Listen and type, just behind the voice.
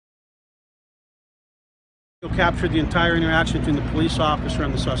Captured the entire interaction between the police officer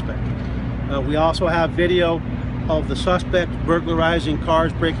and the suspect. We also have video of the suspect burglarizing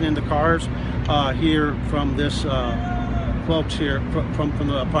cars, breaking into cars here from this folks here from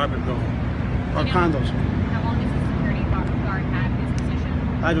the apartment building or condos. How long does the security guard have his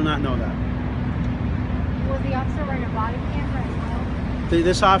position? I do not know that. Was the officer wearing a body camera as well?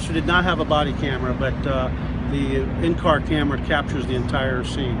 This officer did not have a body camera, but the in-car camera captures the entire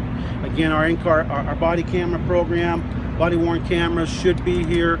scene. Again, our in-car, our body camera program, body-worn cameras should be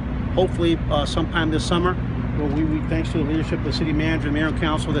here, hopefully sometime this summer. Well, we thanks to the leadership of the city manager and mayor and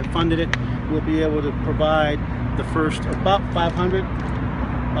council that funded it, we'll be able to provide the first about 500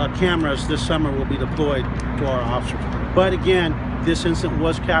 cameras this summer will be deployed to our officers. But again, this incident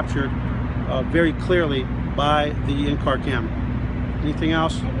was captured very clearly by the in-car camera. Anything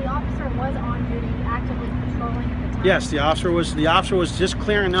else? And the officer was on duty, actively patrolling at the time? Yes, the officer was just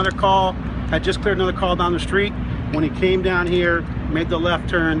clearing another call, had just cleared another call down the street when he came down here, made the left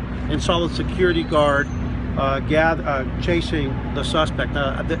turn, and saw the security guard chasing the suspect.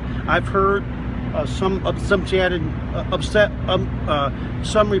 I've heard some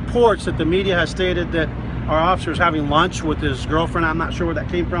reports that the media has stated that our officer is having lunch with his girlfriend. I'm not sure where that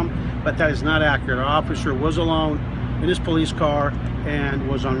came from, but that is not accurate. Our officer was alone in his police car and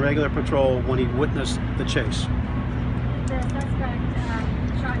was on regular patrol when he witnessed the chase. The suspect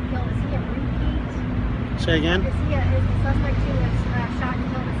shot and killed, is he a repeat? Say again? Is the suspect who was shot and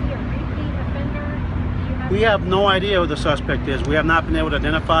killed, is he a repeat offender? We have no idea who the suspect is. We have not been able to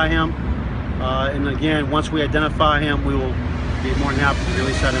identify him. And again, once we identify him, we will be more than happy to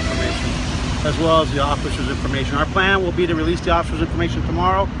release that information, as well as the officer's information. Our plan will be to release the officer's information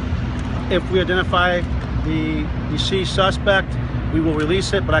tomorrow. If we identify the deceased suspect, we will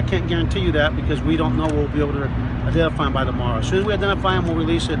release it, but I can't guarantee you that because we don't know we'll be able to identify him by tomorrow. As soon as we identify him, we'll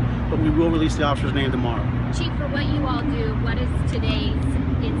release it, but we will release the officer's name tomorrow. Chief, for what you all do, what does today's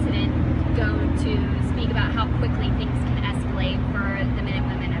incident go to speak about how quickly things can escalate for the men and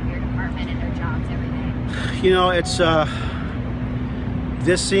women of your department and their jobs every day? You know, it's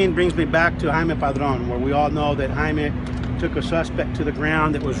this scene brings me back to Jaime Padron, where we all know that Jaime took a suspect to the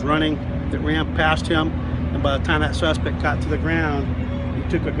ground that was running, that ran past him, and by the time that suspect got to the ground, he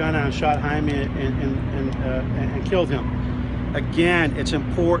took a gun out and shot Jaime and killed him. Again, it's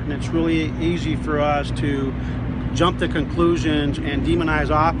important, it's really easy for us to jump to conclusions and demonize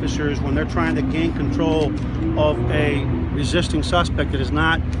officers when they're trying to gain control of a resisting suspect that is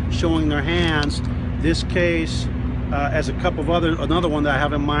not showing their hands. This case, as a couple of another one that I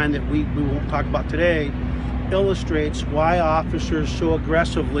have in mind that we won't talk about today, illustrates why officers so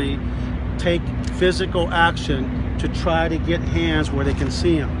aggressively take physical action to try to get hands where they can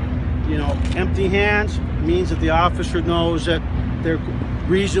see them. You know, empty hands means that the officer knows that they're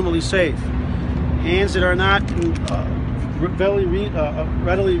reasonably safe. Hands that are not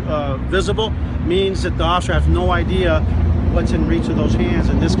readily visible means that the officer has no idea what's in reach of those hands.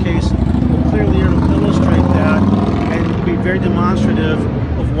 In this case, we'll clearly illustrate that and be very demonstrative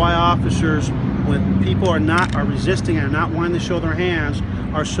of why officers, when people are resisting and are not wanting to show their hands,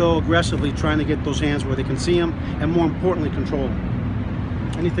 are so aggressively trying to get those hands where they can see them and, more importantly, control them.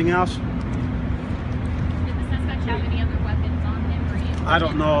 Anything else? Did the suspect have any other weapons on him? Or anything? I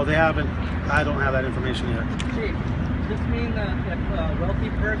don't know. They haven't. I don't have that information yet. Chief, does this mean that if a wealthy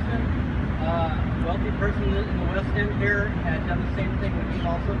person in the West End here had done the same thing, would he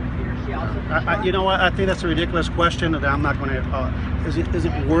or she also be shot? You know what? I think that's a ridiculous question that I'm not going to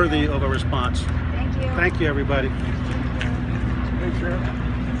isn't worthy of a response. Thank you. Thank you, everybody. Hey, Sheriff.